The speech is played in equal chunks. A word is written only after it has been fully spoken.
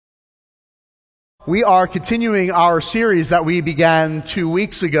We are continuing our series that we began 2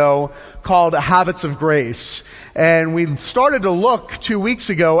 weeks ago called Habits of Grace. And we started to look 2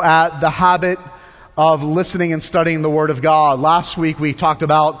 weeks ago at the habit of listening and studying the Word of God. Last week we talked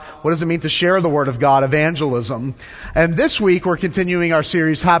about what does it mean to share the Word of God, evangelism. And this week we're continuing our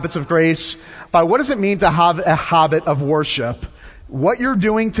series, Habits of Grace, by what does it mean to have a habit of worship. What you're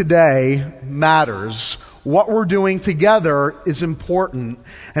doing today matters. What we're doing together is important.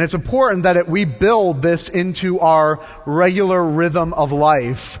 And it's important that we build this into our regular rhythm of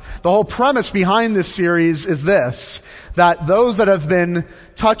life. The whole premise behind this series is this, that those that have been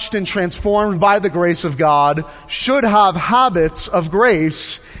touched and transformed by the grace of God should have habits of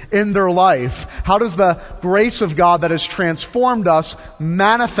grace in their life. How does the grace of God that has transformed us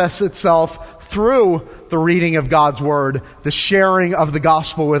manifest itself through the reading of God's Word, the sharing of the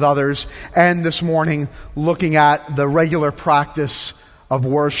gospel with others, and this morning looking at the regular practice of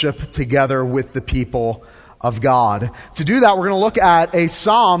worship together with the people of God. To do that, we're going to look at a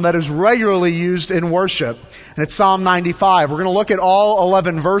psalm that is regularly used in worship, and it's Psalm 95. We're going to look at all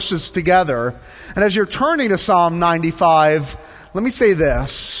 11 verses together. And as you're turning to Psalm 95, let me say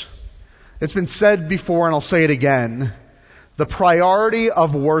this. It's been said before, and I'll say it again. The priority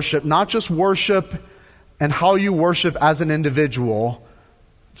of worship, not just worship and how you worship as an individual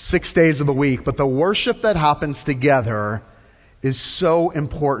 6 days of the week, but the worship that happens together is so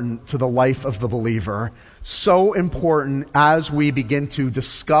important to the life of the believer. So important as we begin to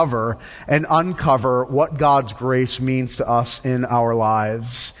discover and uncover what God's grace means to us in our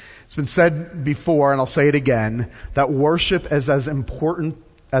lives. It's been said before, and I'll say it again, that worship is as important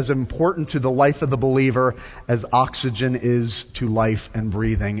to the life of the believer as oxygen is to life and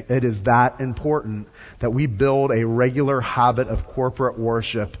breathing. It is that important that we build a regular habit of corporate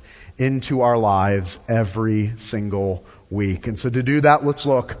worship into our lives every single week. And so to do that, let's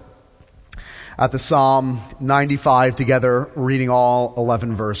look at the Psalm 95 together, reading all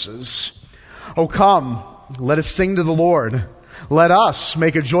 11 verses. Oh, come, let us sing to the Lord. Let us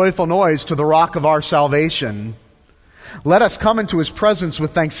make a joyful noise to the rock of our salvation. Let us come into His presence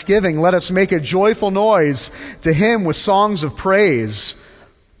with thanksgiving. Let us make a joyful noise to Him with songs of praise.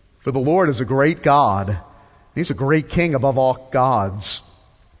 For the Lord is a great God. He's a great King above all gods.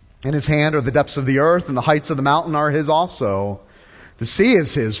 In His hand are the depths of the earth, and the heights of the mountain are His also. The sea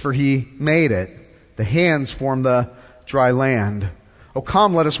is His, for He made it. The hands form the dry land. Oh,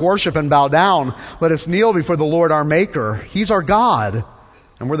 come, let us worship and bow down. Let us kneel before the Lord our Maker. He's our God,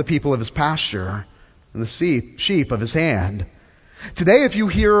 and we're the people of His pasture and the sheep of His hand. Today, if you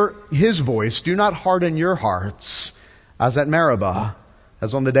hear His voice, do not harden your hearts, as at Meribah,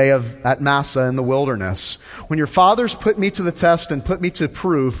 as on the day at Massah in the wilderness, when your fathers put me to the test and put me to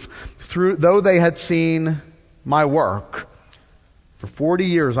proof, though they had seen my work. For 40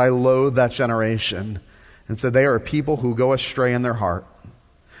 years I loathed that generation, and said, they are a people who go astray in their heart,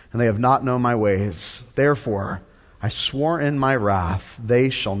 and they have not known my ways. Therefore, I swore in my wrath, they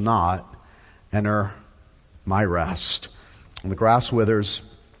shall not enter my rest. And the grass withers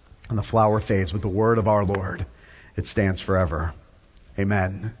and the flower fades, but the word of our Lord, it stands forever.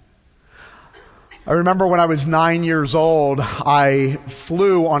 Amen. I remember when I was 9 years old, I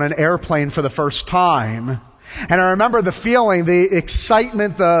flew on an airplane for the first time. And I remember the feeling, the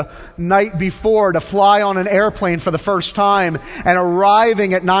excitement the night before to fly on an airplane for the first time, and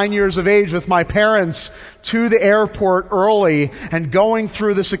arriving at 9 years of age with my parents to the airport early and going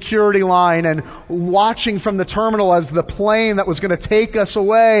through the security line and watching from the terminal as the plane that was going to take us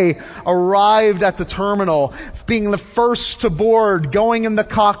away arrived at the terminal, being the first to board, going in the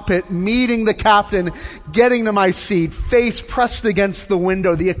cockpit, meeting the captain, getting to my seat, face pressed against the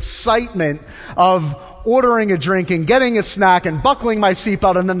window, the excitement of ordering a drink and getting a snack and buckling my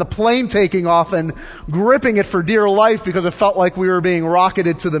seatbelt, and then the plane taking off and gripping it for dear life because it felt like we were being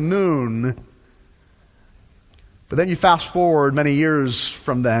rocketed to the moon. But then you fast forward many years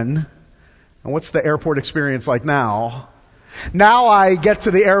from then, and what's the airport experience like now? Now I get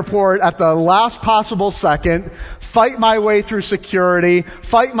to the airport at the last possible second, fight my way through security,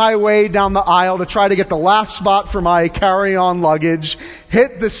 fight my way down the aisle to try to get the last spot for my carry-on luggage,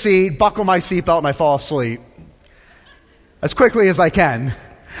 hit the seat, buckle my seatbelt, and I fall asleep as quickly as I can.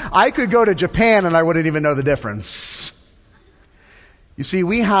 I could go to Japan and I wouldn't even know the difference. You see,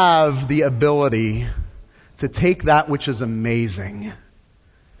 we have the ability to take that which is amazing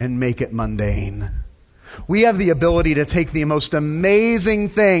and make it mundane. We have the ability to take the most amazing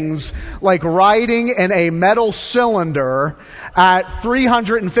things, like riding in a metal cylinder at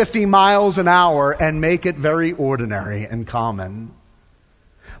 350 miles an hour, and make it very ordinary and common.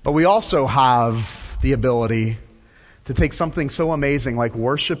 But we also have the ability to to take something so amazing like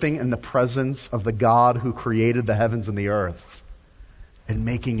worshiping in the presence of the God who created the heavens and the earth and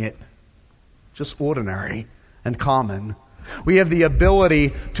making it just ordinary and common. We have the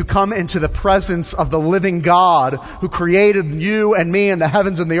ability to come into the presence of the living God who created you and me and the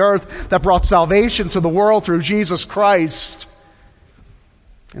heavens and the earth, that brought salvation to the world through Jesus Christ,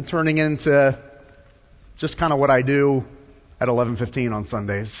 and turning into just kind of what I do at 11:15 on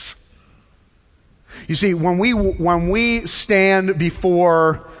Sundays. You see, when we stand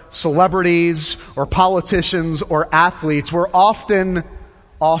before celebrities or politicians or athletes, we're often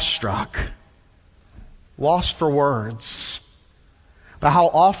awestruck, lost for words. But how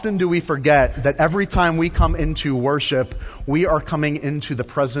often do we forget that every time we come into worship, we are coming into the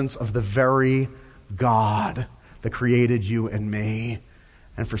presence of the very God that created you and me?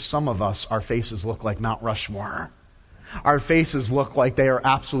 And for some of us, our faces look like Mount Rushmore. Our faces look like they are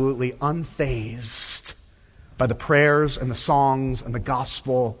absolutely unfazed by the prayers and the songs and the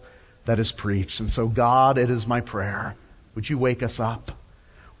gospel that is preached. And so, God, it is my prayer, would you wake us up?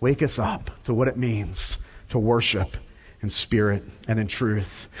 Wake us up to what it means to worship in spirit and in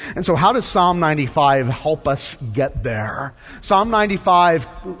truth. And so how does Psalm 95 help us get there? Psalm 95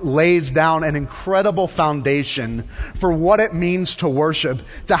 lays down an incredible foundation for what it means to worship,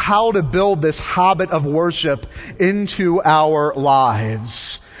 to how to build this habit of worship into our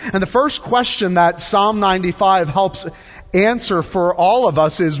lives. And the first question that Psalm 95 helps answer for all of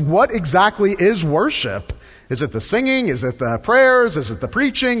us is, what exactly is worship? Is it the singing? Is it the prayers? Is it the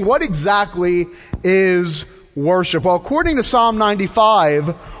preaching? What exactly is worship? Well, according to Psalm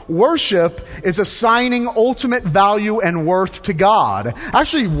 95, worship is assigning ultimate value and worth to God.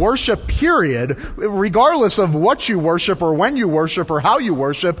 Actually, worship, period, regardless of what you worship or when you worship or how you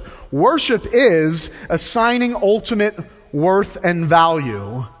worship is assigning ultimate worth and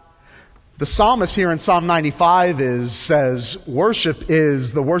value. The psalmist here in Psalm 95 says worship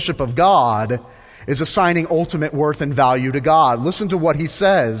is the worship of God, is assigning ultimate worth and value to God. Listen to what he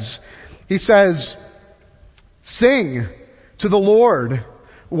says. He says, sing to the Lord.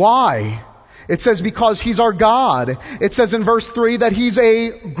 Why? It says because He's our God. It says in verse 3 that He's a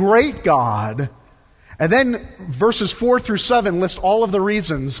great God. And then verses 4 through 7 list all of the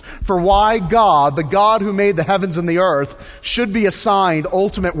reasons for why God, the God who made the heavens and the earth, should be assigned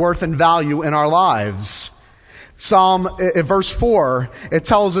ultimate worth and value in our lives. Verse 4, it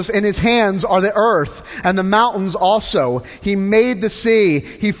tells us, in His hands are the earth and the mountains also. He made the sea.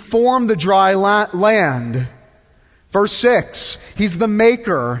 He formed the dry land. Verse 6, He's the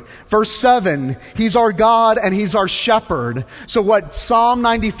maker. Verse 7, He's our God and He's our shepherd. So what Psalm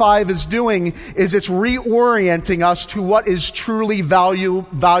 95 is doing is it's reorienting us to what is truly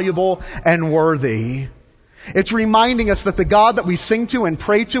valuable and worthy. It's reminding us that the God that we sing to and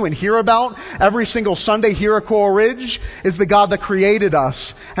pray to and hear about every single Sunday here at Coral Ridge is the God that created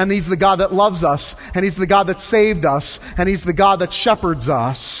us, and He's the God that loves us, and He's the God that saved us, and He's the God that shepherds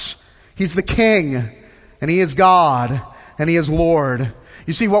us. He's the King, and He is God, and He is Lord.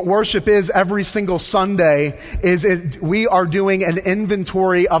 You see, what worship is every single Sunday is we are doing an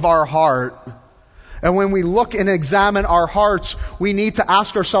inventory of our heart. And when we look and examine our hearts, we need to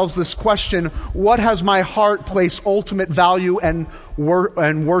ask ourselves this question: what has my heart placed ultimate value and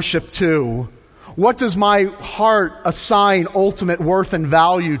worship to? What does my heart assign ultimate worth and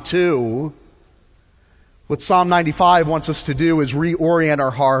value to? What Psalm 95 wants us to do is reorient our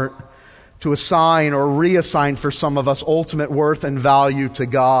heart to assign or reassign for some of us ultimate worth and value to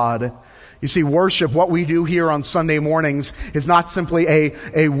God. You see, worship, what we do here on Sunday mornings, is not simply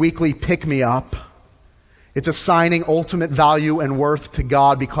a weekly pick-me-up. It's assigning ultimate value and worth to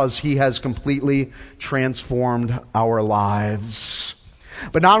God because He has completely transformed our lives.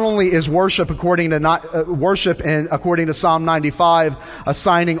 But not only is worship according to Psalm 95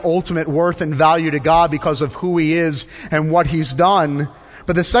 assigning ultimate worth and value to God because of who He is and what He's done,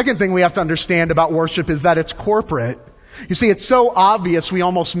 but the second thing we have to understand about worship is that it's corporate. You see, it's so obvious we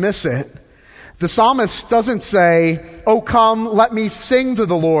almost miss it. The psalmist doesn't say, "Oh, come, let me sing to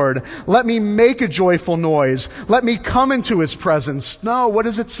the Lord. Let me make a joyful noise. Let me come into His presence." No, what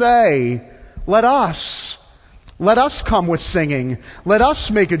does it say? Let us come with singing. Let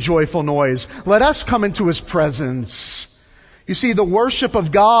us make a joyful noise. Let us come into His presence. You see, the worship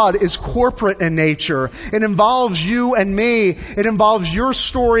of God is corporate in nature. It involves you and me. It involves your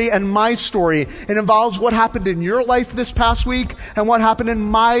story and my story. It involves what happened in your life this past week and what happened in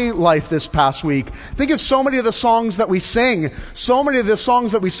my life this past week. Think of so many of the songs that we sing. So many of the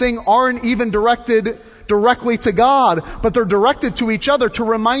songs that we sing aren't even directed directly to God, but they're directed to each other to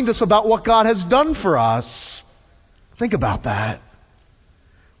remind us about what God has done for us. Think about that.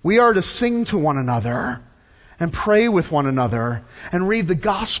 We are to sing to one another. and pray with one another and read the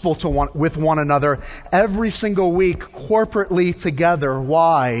gospel with one another every single week corporately together.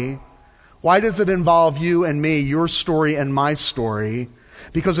 Why? Why does it involve you and me, your story and my story?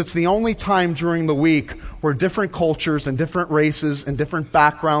 Because it's the only time during the week where different cultures and different races and different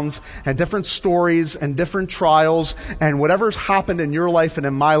backgrounds and different stories and different trials and whatever's happened in your life and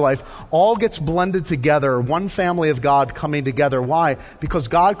in my life all gets blended together, one family of God coming together. Why? Because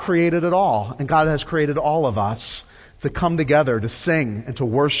God created it all, and God has created all of us to come together, to sing and to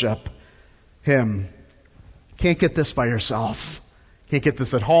worship Him. Can't get this by yourself. Can't get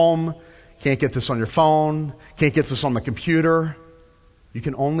this at home. Can't get this on your phone. Can't get this on the computer. You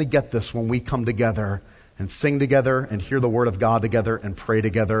can only get this when we come together and sing together and hear the Word of God together and pray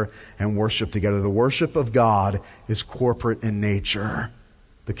together and worship together. The worship of God is corporate in nature.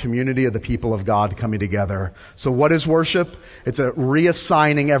 The community of the people of God coming together. So what is worship? It's a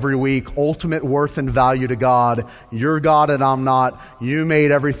reassigning every week ultimate worth and value to God. You're God and I'm not. You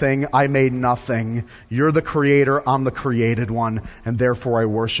made everything. I made nothing. You're the creator. I'm the created one. And therefore I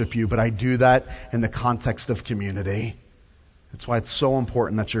worship you. But I do that in the context of community. That's why it's so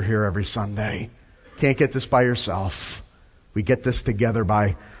important that you're here every Sunday. Can't get this by yourself. We get this together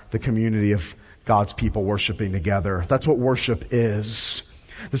by the community of God's people worshiping together. That's what worship is.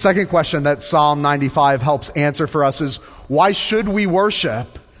 The second question that Psalm 95 helps answer for us is, why should we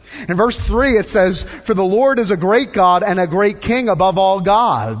worship? In verse 3 it says, "For the Lord is a great God and a great King above all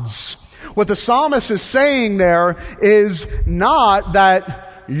gods." What the psalmist is saying there is not that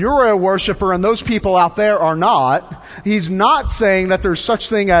you're a worshiper and those people out there are not. He's not saying that there's such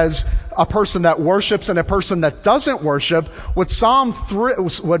thing as a person that worships and a person that doesn't worship. What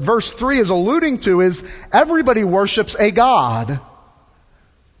verse 3 is alluding to is everybody worships a God.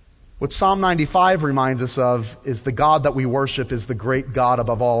 What Psalm 95 reminds us of is the God that we worship is the great God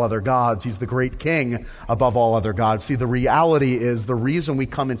above all other gods. He's the great King above all other gods. See, the reality is the reason we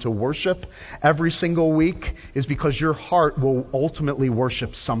come into worship every single week is because your heart will ultimately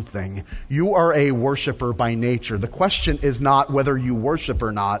worship something. You are a worshiper by nature. The question is not whether you worship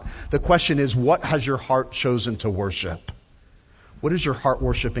or not. The question is, what has your heart chosen to worship? What is your heart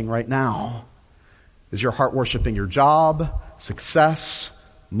worshiping right now? Is your heart worshiping your job, success,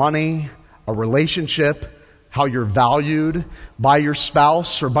 money, a relationship, how you're valued by your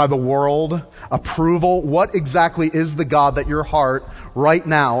spouse or by the world, approval? What exactly is the God that your heart right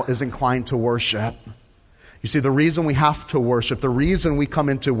now is inclined to worship? You see, the reason we have to worship, the reason we come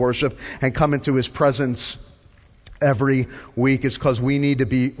into worship and come into His presence every week is because we need to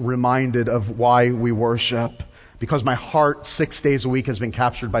be reminded of why we worship. Because my heart 6 days a week has been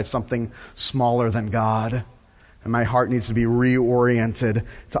captured by something smaller than God. And my heart needs to be reoriented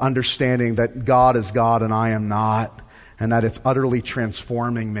to understanding that God is God and I am not, and that it's utterly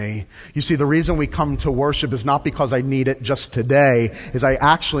transforming me. You see, the reason we come to worship is not because I need it just today, is I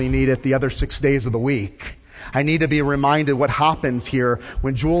actually need it the other 6 days of the week. I need to be reminded what happens here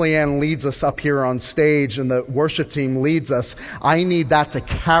when Julianne leads us up here on stage and the worship team leads us. I need that to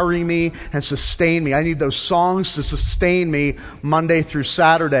carry me and sustain me. I need those songs to sustain me Monday through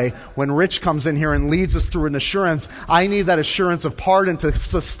Saturday. When Rich comes in here and leads us through an assurance, I need that assurance of pardon to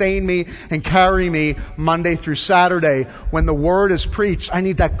sustain me and carry me Monday through Saturday. When the word is preached, I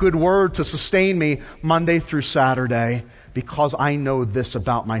need that good word to sustain me Monday through Saturday, because I know this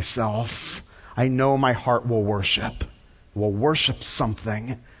about myself. I know my heart will worship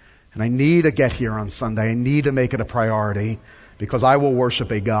something. And I need to get here on Sunday. I need to make it a priority because I will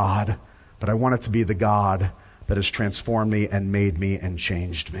worship a God, but I want it to be the God that has transformed me and made me and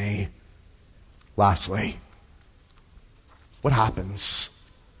changed me. Lastly, what happens?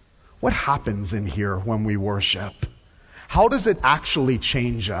 What happens in here when we worship? How does it actually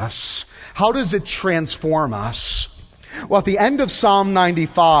change us? How does it transform us? Well, at the end of Psalm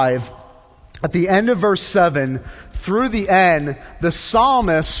 95, at the end of verse 7, through the end, the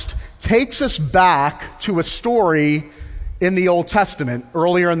psalmist takes us back to a story in the Old Testament,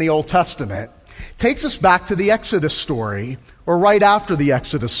 earlier in the Old Testament. Takes us back to the Exodus story, or right after the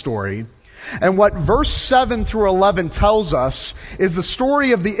Exodus story. And what verse 7 through 11 tells us is the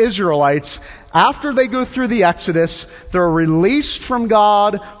story of the Israelites. After they go through the Exodus, they're released from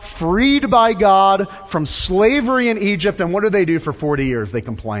God, freed by God from slavery in Egypt. And what do for 40 years? They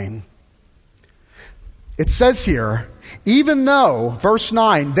complain. It says here, even though, verse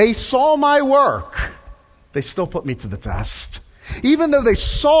 9, they saw my work, they still put me to the test. Even though they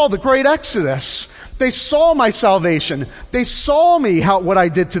saw the great Exodus, they saw my salvation, they saw me, what I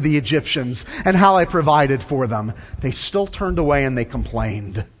did to the Egyptians and how I provided for them, they still turned away and they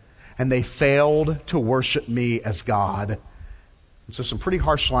complained. And they failed to worship me as God. So some pretty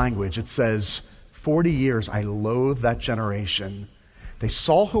harsh language. It says, 40 years I loathed that generation. They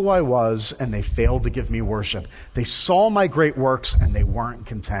saw who I was and they failed to give me worship. They saw my great works and they weren't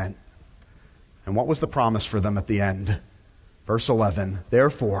content. And what was the promise for them at the end? Verse 11,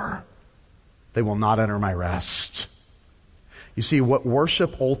 therefore, they will not enter my rest. You see, what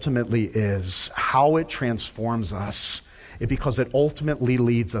worship ultimately is, how it transforms us, is because it ultimately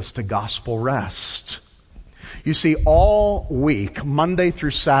leads us to gospel rest. You see, all week, Monday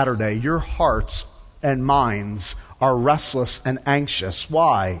through Saturday, your hearts and minds are restless and anxious.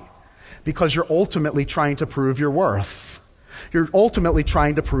 Why? Because you're ultimately trying to prove your worth. You're ultimately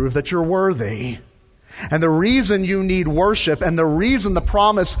trying to prove that you're worthy. And the reason you need worship and the reason the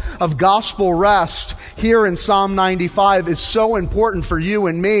promise of gospel rest here in Psalm 95 is so important for you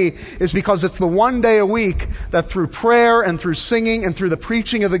and me is because it's the one day a week that through prayer and through singing and through the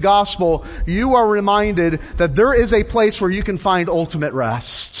preaching of the gospel, you are reminded that there is a place where you can find ultimate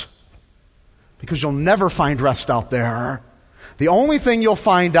rest. Because you'll never find rest out there. The only thing you'll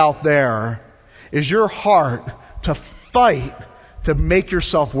find out there is your heart to fight to make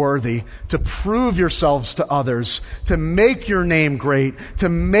yourself worthy, to prove yourselves to others, to make your name great, to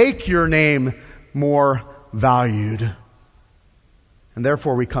make your name more valued. And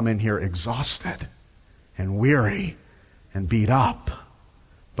therefore we come in here exhausted and weary and beat up.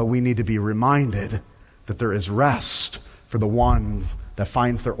 But we need to be reminded that there is rest for the one that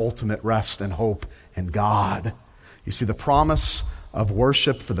finds their ultimate rest and hope in God. You see, the promise of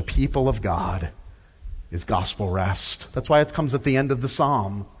worship for the people of God is gospel rest. That's why it comes at the end of the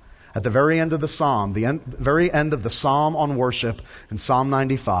psalm. At the very end of the psalm, very end of the psalm on worship in Psalm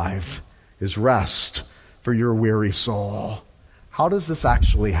 95 is rest for your weary soul. How does this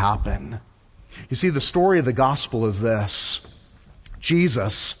actually happen? You see, the story of the gospel is this.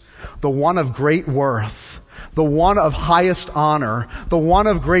 Jesus, the one of great worth, the one of highest honor, the one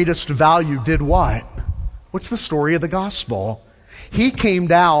of greatest value, did what? What's the story of the gospel? He came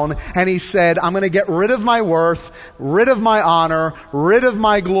down and he said, I'm going to get rid of my worth, rid of my honor, rid of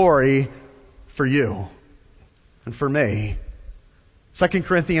my glory for you and for me. 2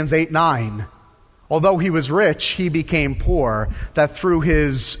 Corinthians 8:9. Although he was rich, he became poor, that through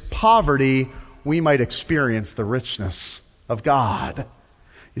his poverty we might experience the richness of God.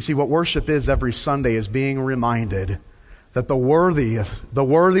 You see, what worship is every Sunday is being reminded that the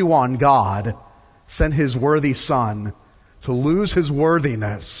worthy one, God, sent his worthy Son to lose his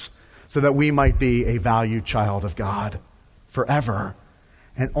worthiness so that we might be a valued child of God forever.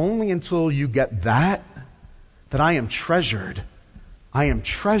 And only until you get that I am treasured. I am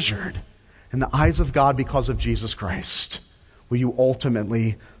treasured in the eyes of God because of Jesus Christ, will you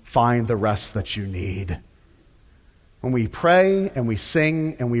ultimately find the rest that you need. When we pray and we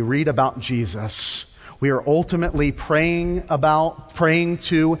sing and we read about Jesus, we are ultimately praying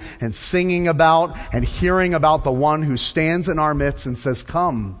to and singing about and hearing about the one who stands in our midst and says,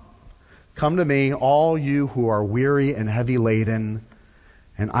 come to me, all you who are weary and heavy laden,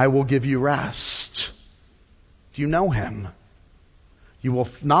 and I will give you rest. Do you know him? You will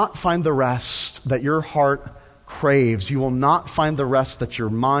not find the rest that your heart craves. You will not find the rest that your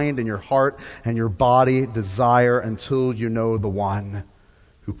mind and your heart and your body desire until you know the one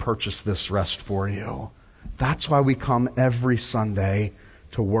who purchased this rest for you. That's why we come every Sunday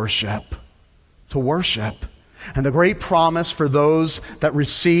to worship. To worship. And the great promise for those that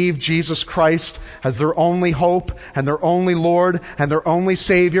receive Jesus Christ as their only hope and their only Lord and their only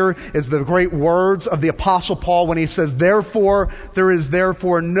Savior is the great words of the Apostle Paul when he says, therefore, there is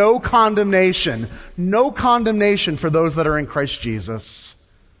therefore no condemnation for those that are in Christ Jesus.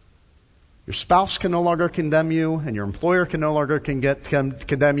 Your spouse can no longer condemn you, and your employer can no longer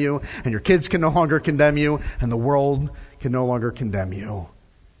condemn you, and your kids can no longer condemn you, and the world can no longer condemn you.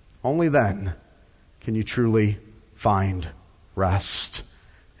 Only then can you truly find rest.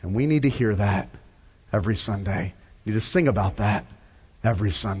 And we need to hear that every Sunday. We need to sing about that every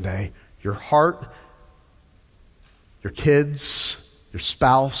Sunday. Your heart, your kids, your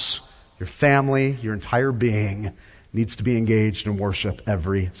spouse, your family, your entire being needs to be engaged in worship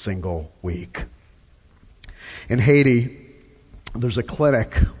every single week. In Haiti, there's a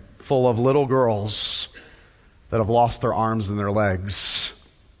clinic full of little girls that have lost their arms and their legs.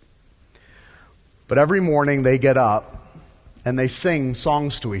 But every morning they get up and they sing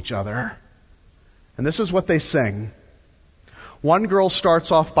songs to each other. And this is what they sing. One girl starts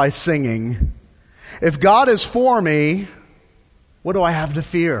off by singing, if God is for me, what do I have to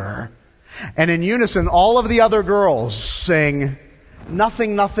fear? And in unison, all of the other girls sing,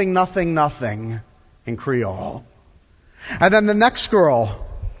 nothing, nothing, nothing, nothing, in Creole. And then the next girl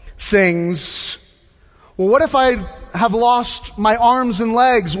sings, Well, what if I have lost my arms and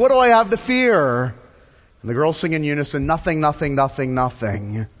legs? What do I have to fear? And the girls sing in unison, nothing, nothing, nothing,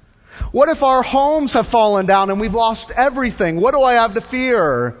 nothing. What if our homes have fallen down and we've lost everything? What do I have to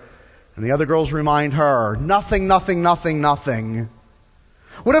fear? And the other girls remind her, nothing, nothing, nothing, nothing.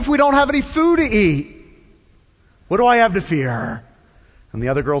 What if we don't have any food to eat? What do I have to fear? And the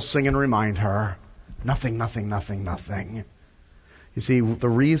other girls sing and remind her, nothing, nothing, nothing, nothing. You see, the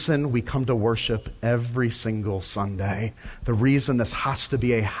reason we come to worship every single Sunday, the reason this has to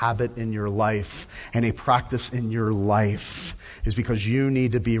be a habit in your life and a practice in your life is because you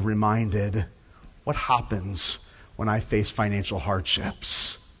need to be reminded, what happens when I face financial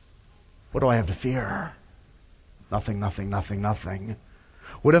hardships? What do I have to fear? Nothing, nothing, nothing, nothing.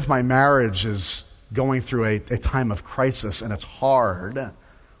 What if my marriage is going through a time of crisis and it's hard?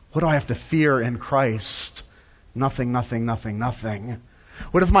 What do I have to fear in Christ? Nothing, nothing, nothing, nothing.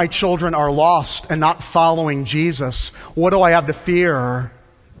 What if my children are lost and not following Jesus? What do I have to fear?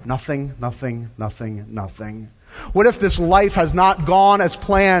 Nothing, nothing, nothing, nothing. What if this life has not gone as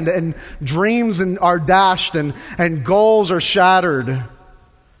planned and dreams are dashed and goals are shattered?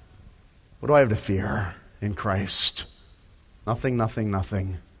 What do I have to fear in Christ? Nothing, nothing,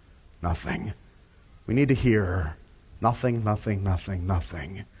 nothing, nothing. We need to hear nothing, nothing, nothing,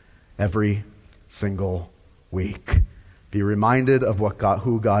 nothing every single week. Be reminded of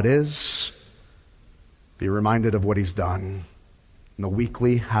who God is. Be reminded of what He's done. In the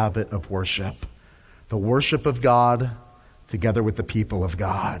weekly habit of worship. The worship of God together with the people of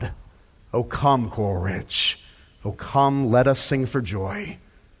God. Oh, come, Coral Ridge. Oh, come, let us sing for joy.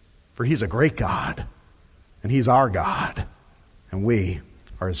 For He's a great God. And He's our God. And we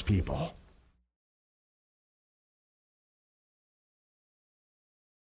are His people.